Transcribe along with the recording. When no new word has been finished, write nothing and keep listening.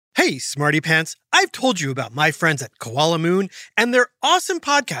Hey, Smarty Pants. I've told you about my friends at Koala Moon and their awesome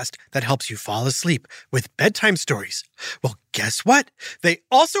podcast that helps you fall asleep with bedtime stories. Well, guess what? They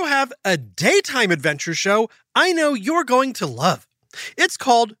also have a daytime adventure show I know you're going to love. It's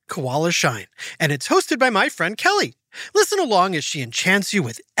called Koala Shine, and it's hosted by my friend Kelly. Listen along as she enchants you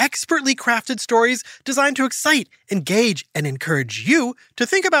with expertly crafted stories designed to excite, engage, and encourage you to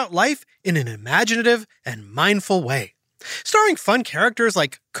think about life in an imaginative and mindful way. Starring fun characters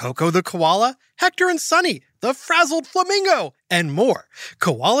like Coco the Koala, Hector and Sunny, the Frazzled Flamingo, and more.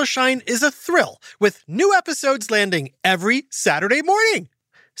 Koala Shine is a thrill, with new episodes landing every Saturday morning.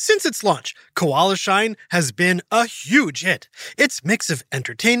 Since its launch, Koala Shine has been a huge hit. Its mix of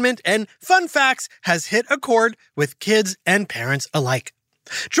entertainment and fun facts has hit a chord with kids and parents alike.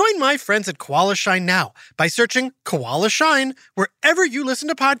 Join my friends at Koala Shine now by searching Koala Shine wherever you listen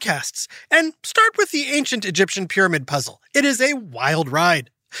to podcasts, and start with the ancient Egyptian pyramid puzzle. It is a wild ride.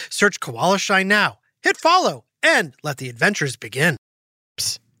 Search Koala Shine now, hit follow, and let the adventures begin.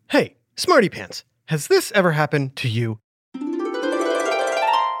 Psst. Hey, Smarty Pants, has this ever happened to you?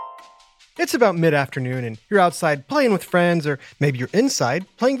 It's about mid-afternoon and you're outside playing with friends, or maybe you're inside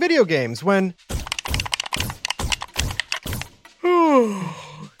playing video games when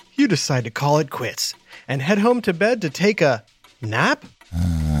you decide to call it quits and head home to bed to take a nap?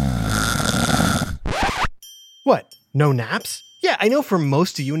 What, no naps? Yeah, I know for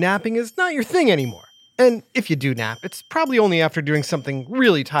most of you napping is not your thing anymore. And if you do nap, it's probably only after doing something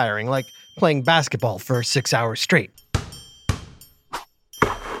really tiring, like playing basketball for 6 hours straight.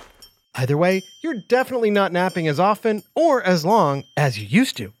 Either way, you're definitely not napping as often or as long as you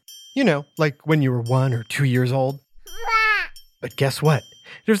used to. You know, like when you were 1 or 2 years old. But guess what?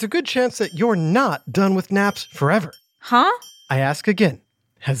 There's a good chance that you're not done with naps forever. Huh? I ask again,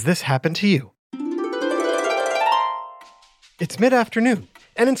 has this happened to you? It's mid-afternoon,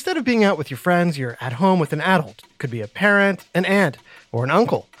 and instead of being out with your friends, you're at home with an adult. It could be a parent, an aunt, or an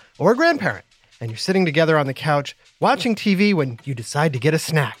uncle, or a grandparent. And you're sitting together on the couch, watching TV when you decide to get a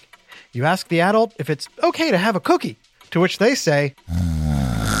snack. You ask the adult if it's okay to have a cookie, to which they say,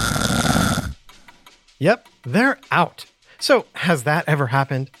 Yep, they're out. So, has that ever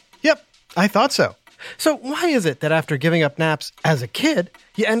happened? Yep, I thought so. So why is it that after giving up naps as a kid,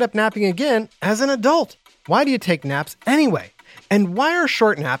 you end up napping again as an adult? Why do you take naps anyway? And why are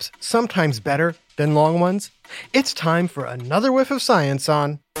short naps sometimes better than long ones? It's time for another whiff of science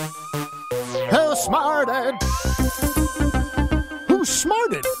on Who smarted? Who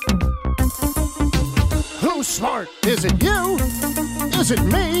smarted? Who's smart? Is it you? Is it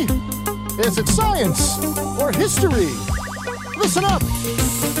me? Is it science or history? Listen up,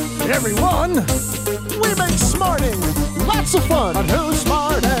 everyone. We make smarting lots of fun on Who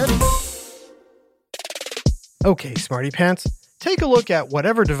Smarted. Okay, Smarty Pants, take a look at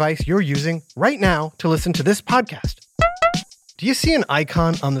whatever device you're using right now to listen to this podcast. Do you see an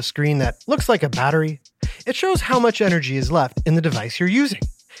icon on the screen that looks like a battery? It shows how much energy is left in the device you're using.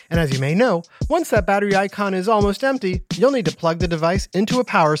 And as you may know, once that battery icon is almost empty, you'll need to plug the device into a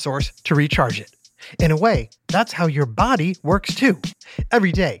power source to recharge it. In a way, that's how your body works too.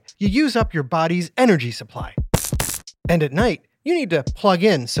 Every day, you use up your body's energy supply. And at night, you need to plug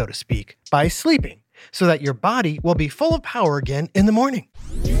in, so to speak, by sleeping, so that your body will be full of power again in the morning.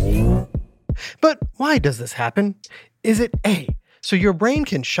 But why does this happen? Is it A, so your brain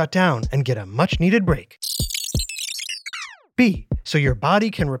can shut down and get a much-needed break? B, so your body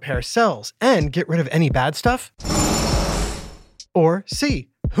can repair cells and get rid of any bad stuff? Or C,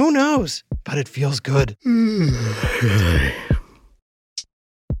 who knows, but it feels good.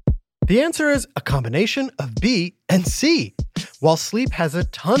 The answer is a combination of B and C. While sleep has a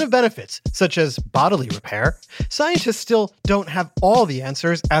ton of benefits, such as bodily repair, scientists still don't have all the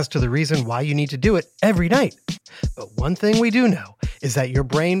answers as to the reason why you need to do it every night. But one thing we do know is that your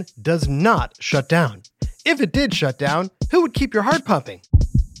brain does not shut down. If it did shut down, who would keep your heart pumping?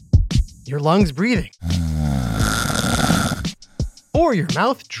 Your lungs breathing. Or your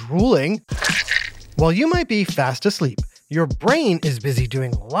mouth drooling. While you might be fast asleep, your brain is busy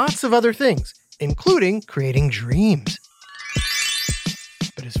doing lots of other things, including creating dreams.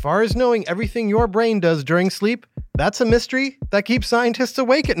 But as far as knowing everything your brain does during sleep, that's a mystery that keeps scientists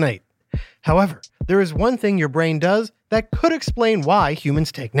awake at night. However, there is one thing your brain does that could explain why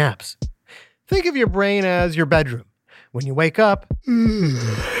humans take naps. Think of your brain as your bedroom. When you wake up,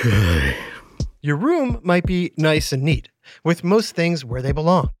 your room might be nice and neat, with most things where they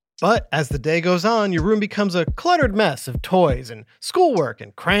belong. But as the day goes on, your room becomes a cluttered mess of toys and schoolwork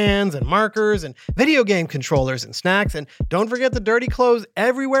and crayons and markers and video game controllers and snacks, and don't forget the dirty clothes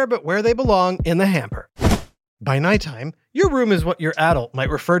everywhere but where they belong in the hamper. By nighttime, your room is what your adult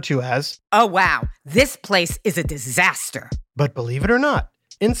might refer to as, oh wow, this place is a disaster. But believe it or not,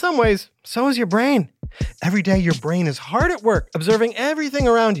 in some ways, so is your brain. Every day, your brain is hard at work observing everything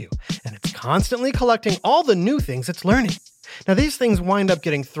around you, and it's constantly collecting all the new things it's learning. Now, these things wind up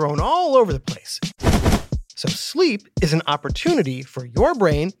getting thrown all over the place. So sleep is an opportunity for your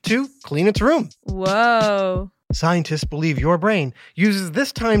brain to clean its room. Whoa. Scientists believe your brain uses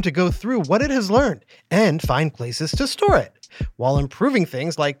this time to go through what it has learned and find places to store it, while improving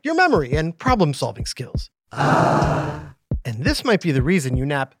things like your memory and problem-solving skills. And this might be the reason you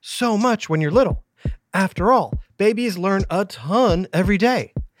nap so much when you're little. After all, babies learn a ton every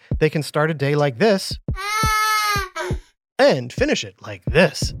day. They can start a day like this and finish it like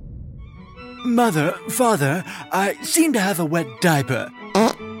this. Mother, father, I seem to have a wet diaper.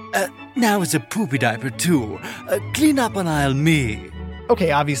 Now it's a poopy diaper too. Clean up on aisle me.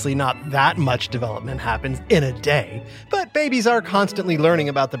 Okay, obviously not that much development happens in a day, but babies are constantly learning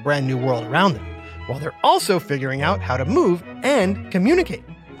about the brand new world around them, while they're also figuring out how to move and communicate.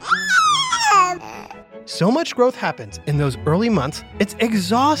 So much growth happens in those early months, it's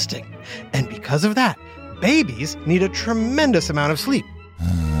exhausting. And because of that, babies need a tremendous amount of sleep.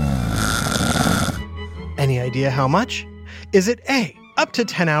 Any idea how much? Is it A, up to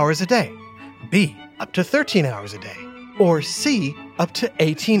 10 hours a day, B, up to 13 hours a day, or C, up to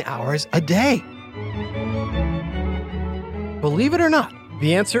 18 hours a day? Believe it or not,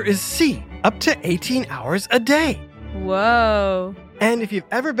 the answer is C, up to 18 hours a day. Whoa. And if you've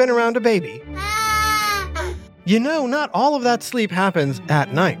ever been around a baby, you know not all of that sleep happens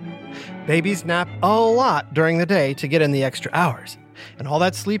at night. Babies nap a lot during the day to get in the extra hours. And all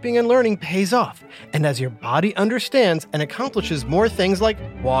that sleeping and learning pays off. And as your body understands and accomplishes more things like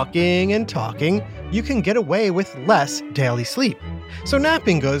walking and talking, you can get away with less daily sleep. So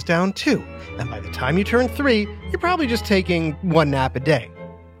napping goes down too. And by the time you turn 3, you're probably just taking 1 nap a day.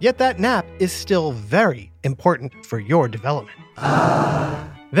 Yet that nap is still very important for your development.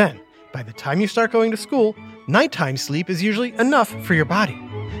 Then, by the time you start going to school, nighttime sleep is usually enough for your body.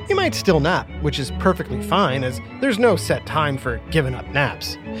 You might still nap, which is perfectly fine as there's no set time for giving up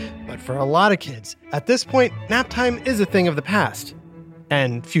naps. But for a lot of kids, at this point, nap time is a thing of the past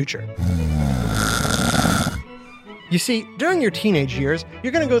and future. You see, during your teenage years,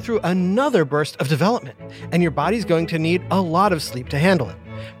 you're going to go through another burst of development, and your body's going to need a lot of sleep to handle it,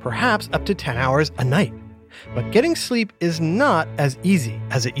 perhaps up to 10 hours a night. But getting sleep is not as easy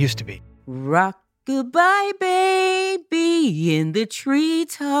as it used to be. Rock-a-bye, baby, in the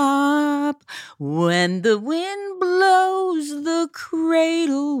treetop. When the wind blows, the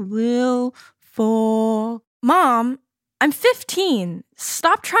cradle will fall. Mom, I'm 15.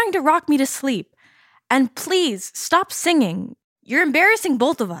 Stop trying to rock me to sleep. And please, stop singing. You're embarrassing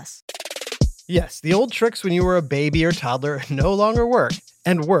both of us. Yes, the old tricks when you were a baby or toddler no longer work.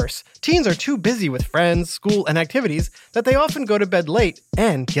 And worse, teens are too busy with friends, school, and activities that they often go to bed late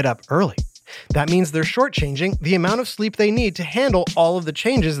and get up early. That means they're shortchanging the amount of sleep they need to handle all of the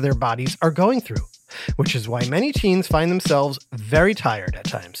changes their bodies are going through, which is why many teens find themselves very tired at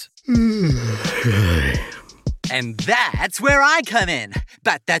times. And that's where I come in.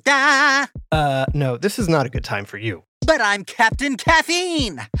 Ba-da-da! No, this is not a good time for you. But I'm Captain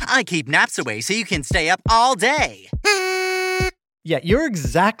Caffeine. I keep naps away so you can stay up all day. Yeah, you're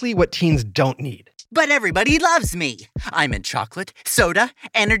exactly what teens don't need. But everybody loves me. I'm in chocolate, soda,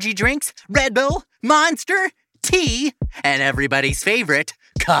 energy drinks, Red Bull, Monster, tea, and everybody's favorite,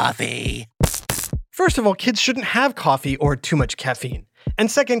 coffee. First of all, kids shouldn't have coffee or too much caffeine. And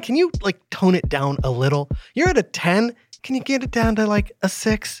second, can you, tone it down a little? You're at a 10. Can you get it down to, a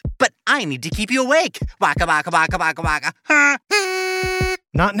 6? But I need to keep you awake. Waka, waka, waka, waka, waka.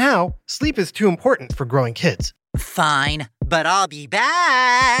 Not now. Sleep is too important for growing kids. Fine, but I'll be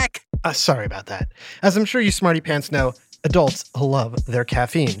back. Sorry about that. As I'm sure you smarty pants know, adults love their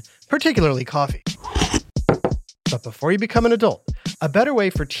caffeine, particularly coffee. But before you become an adult, a better way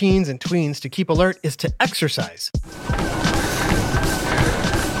for teens and tweens to keep alert is to exercise.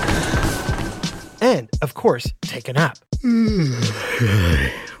 And, of course, take a nap.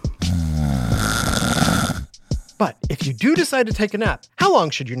 But if you do decide to take a nap, how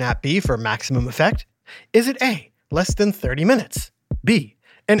long should your nap be for maximum effect? Is it A, less than 30 minutes, B,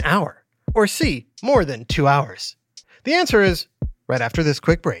 an hour, or C, more than 2 hours? The answer is right after this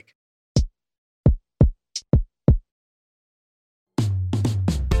quick break.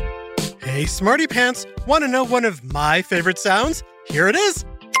 Hey, Smarty Pants, want to know one of my favorite sounds? Here it is.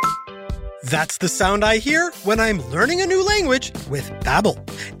 That's the sound I hear when I'm learning a new language with Babbel.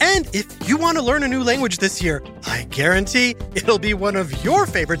 And if you want to learn a new language this year, I guarantee it'll be one of your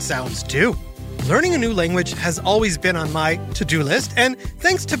favorite sounds too. Learning a new language has always been on my to-do list, and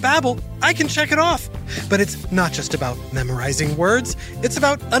thanks to Babbel, I can check it off. But it's not just about memorizing words, it's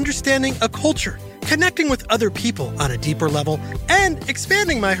about understanding a culture, connecting with other people on a deeper level, and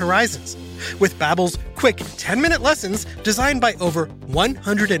expanding my horizons. With Babbel's quick 10-minute lessons designed by over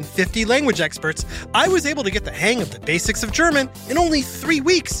 150 language experts, I was able to get the hang of the basics of German in only 3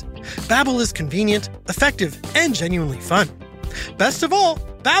 weeks. Babbel is convenient, effective, and genuinely fun. Best of all,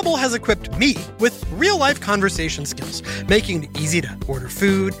 Babbel has equipped me with real-life conversation skills, making it easy to order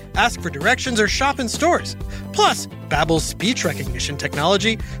food, ask for directions, or shop in stores. Plus, Babbel's speech recognition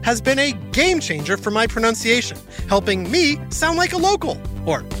technology has been a game changer for my pronunciation, helping me sound like a local,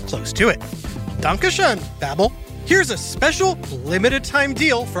 or close to it. Dankeschön, Babbel. Here's a special limited-time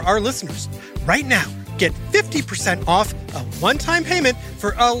deal for our listeners. Right now, get 50% off a one-time payment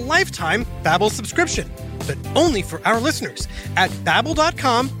for a lifetime Babbel subscription. But only for our listeners at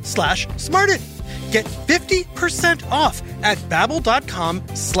babbel.com/smarted. Get 50% off at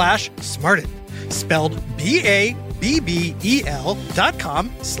babbel.com/smarted. Spelled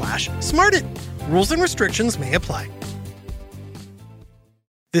BABBEL.com/smarted. Rules and restrictions may apply.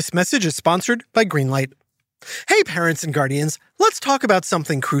 This message is sponsored by Greenlight. Hey, parents and guardians, let's talk about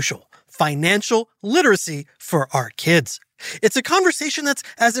something crucial: financial literacy for our kids. It's a conversation that's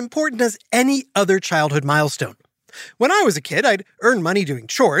as important as any other childhood milestone. When I was a kid, I'd earn money doing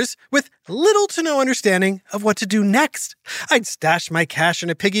chores with little to no understanding of what to do next. I'd stash my cash in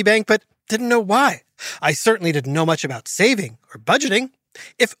a piggy bank, but didn't know why. I certainly didn't know much about saving or budgeting.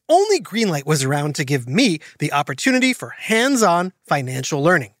 If only Greenlight was around to give me the opportunity for hands-on financial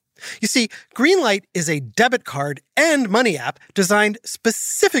learning. You see, Greenlight is a debit card and money app designed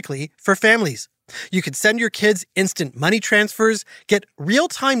specifically for families. You can send your kids instant money transfers, get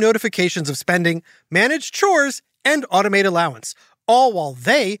real-time notifications of spending, manage chores, and automate allowance, all while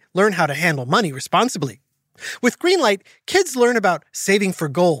they learn how to handle money responsibly. With Greenlight, kids learn about saving for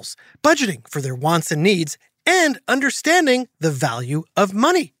goals, budgeting for their wants and needs, and understanding the value of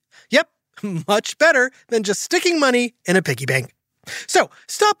money. Yep, much better than just sticking money in a piggy bank. So,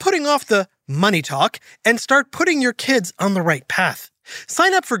 stop putting off the money talk and start putting your kids on the right path.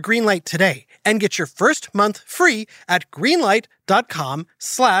 Sign up for Greenlight today and get your first month free at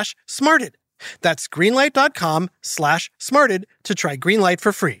greenlight.com/smarted. That's greenlight.com/smarted to try Greenlight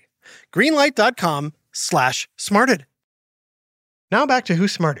for free. Greenlight.com/smarted. Now back to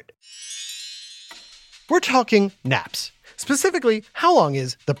Who's Smarted. We're talking naps. Specifically, how long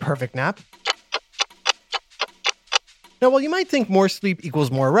is the perfect nap? Now, while you might think more sleep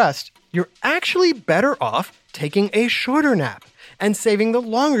equals more rest, you're actually better off taking a shorter nap and saving the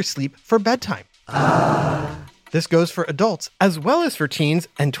longer sleep for bedtime. This goes for adults as well as for teens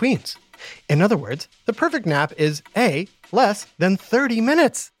and tweens. In other words, the perfect nap is A, less than 30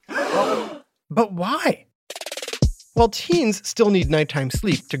 minutes. But why? Well, teens still need nighttime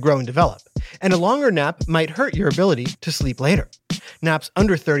sleep to grow and develop, and a longer nap might hurt your ability to sleep later. Naps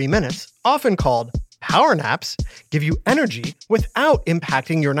under 30 minutes, often called power naps, give you energy without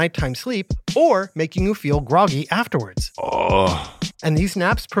impacting your nighttime sleep or making you feel groggy afterwards. And these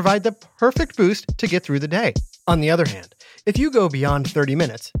naps provide the perfect boost to get through the day. On the other hand, if you go beyond 30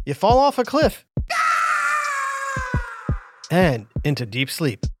 minutes, you fall off a cliff and into deep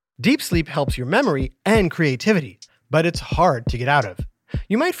sleep. Deep sleep helps your memory and creativity, but it's hard to get out of.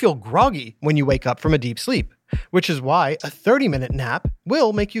 You might feel groggy when you wake up from a deep sleep, which is why a 30-minute nap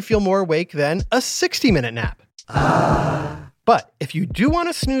will make you feel more awake than a 60-minute nap. But if you do want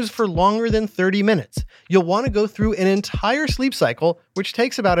to snooze for longer than 30 minutes, you'll want to go through an entire sleep cycle, which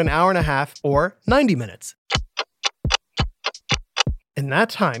takes about an hour and a half or 90 minutes. In that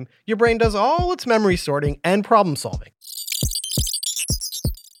time, your brain does all its memory sorting and problem solving.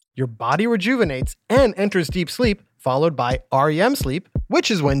 Your body rejuvenates and enters deep sleep, followed by REM sleep, which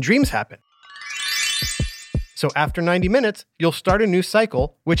is when dreams happen. So after 90 minutes, you'll start a new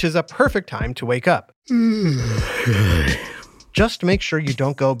cycle, which is a perfect time to wake up. Just make sure you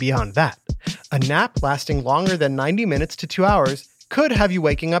don't go beyond that. A nap lasting longer than 90 minutes to 2 hours could have you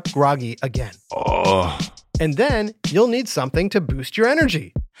waking up groggy again. And then you'll need something to boost your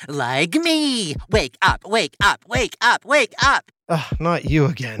energy. Like me. Wake up, wake up, wake up, wake up. Not you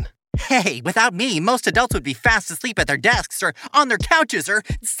again. Hey, without me, most adults would be fast asleep at their desks or on their couches or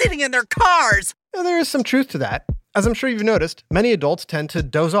sitting in their cars. Now, there is some truth to that. As I'm sure you've noticed, many adults tend to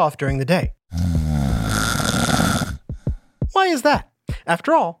doze off during the day. Why is that?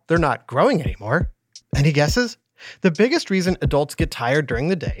 After all, they're not growing anymore. Any guesses? The biggest reason adults get tired during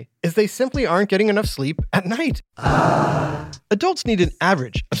the day is they simply aren't getting enough sleep at night. Adults need an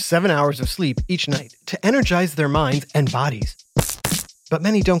average of 7 hours of sleep each night to energize their minds and bodies. But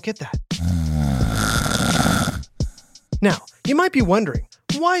many don't get that. Now, you might be wondering,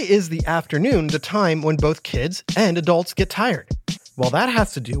 why is the afternoon the time when both kids and adults get tired? Well, that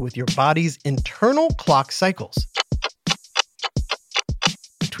has to do with your body's internal clock cycles.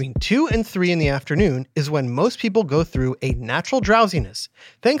 Between 2 and 3 in the afternoon is when most people go through a natural drowsiness,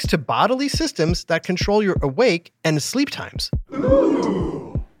 thanks to bodily systems that control your awake and sleep times.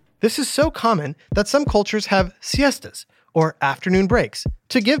 Ooh. This is so common that some cultures have siestas, or afternoon breaks,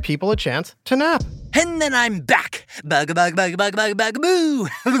 to give people a chance to nap. And then I'm back. Bug-a-bug-bug-bug-bug-bug-boo.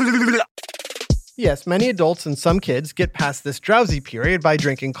 Yes, many adults and some kids get past this drowsy period by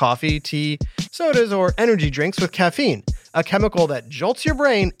drinking coffee, tea, sodas, or energy drinks with caffeine, a chemical that jolts your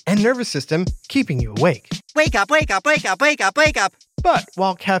brain and nervous system, keeping you awake. Wake up, wake up, wake up, wake up, wake up. But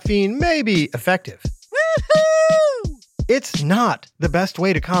while caffeine may be effective, Woohoo! it's not the best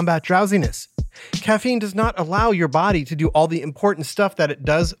way to combat drowsiness. Caffeine does not allow your body to do all the important stuff that it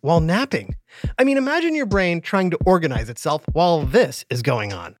does while napping. I mean, imagine your brain trying to organize itself while this is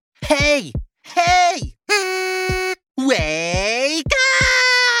going on. Hey! Hey! Wake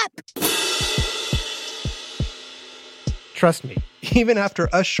up! Trust me, even after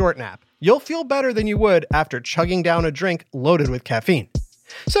a short nap, you'll feel better than you would after chugging down a drink loaded with caffeine.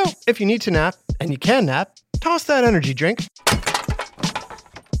 So, if you need to nap, and you can nap, toss that energy drink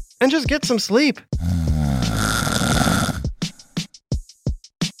and just get some sleep.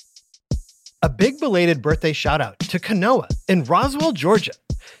 A big belated birthday shout out to Kanoa in Roswell, Georgia.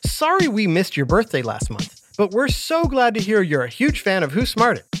 Sorry we missed your birthday last month, but we're so glad to hear you're a huge fan of Who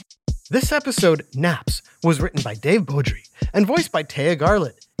Smarted. This episode, Naps, was written by Dave Beaudry and voiced by Taya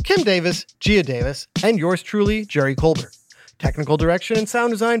Garland, Kim Davis, Gia Davis, and yours truly, Jerry Colbert. Technical direction and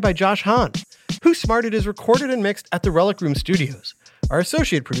sound design by Josh Hahn. Who Smarted is recorded and mixed at the Relic Room Studios. Our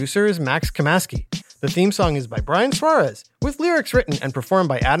associate producer is Max Kamaski. The theme song is by Brian Suarez, with lyrics written and performed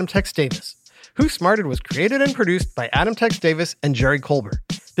by Adam Tex Davis. Who Smarted was created and produced by Adam Tex Davis and Jerry Colbert.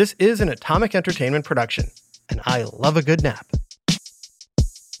 This is an Atomic Entertainment production, and I love a good nap.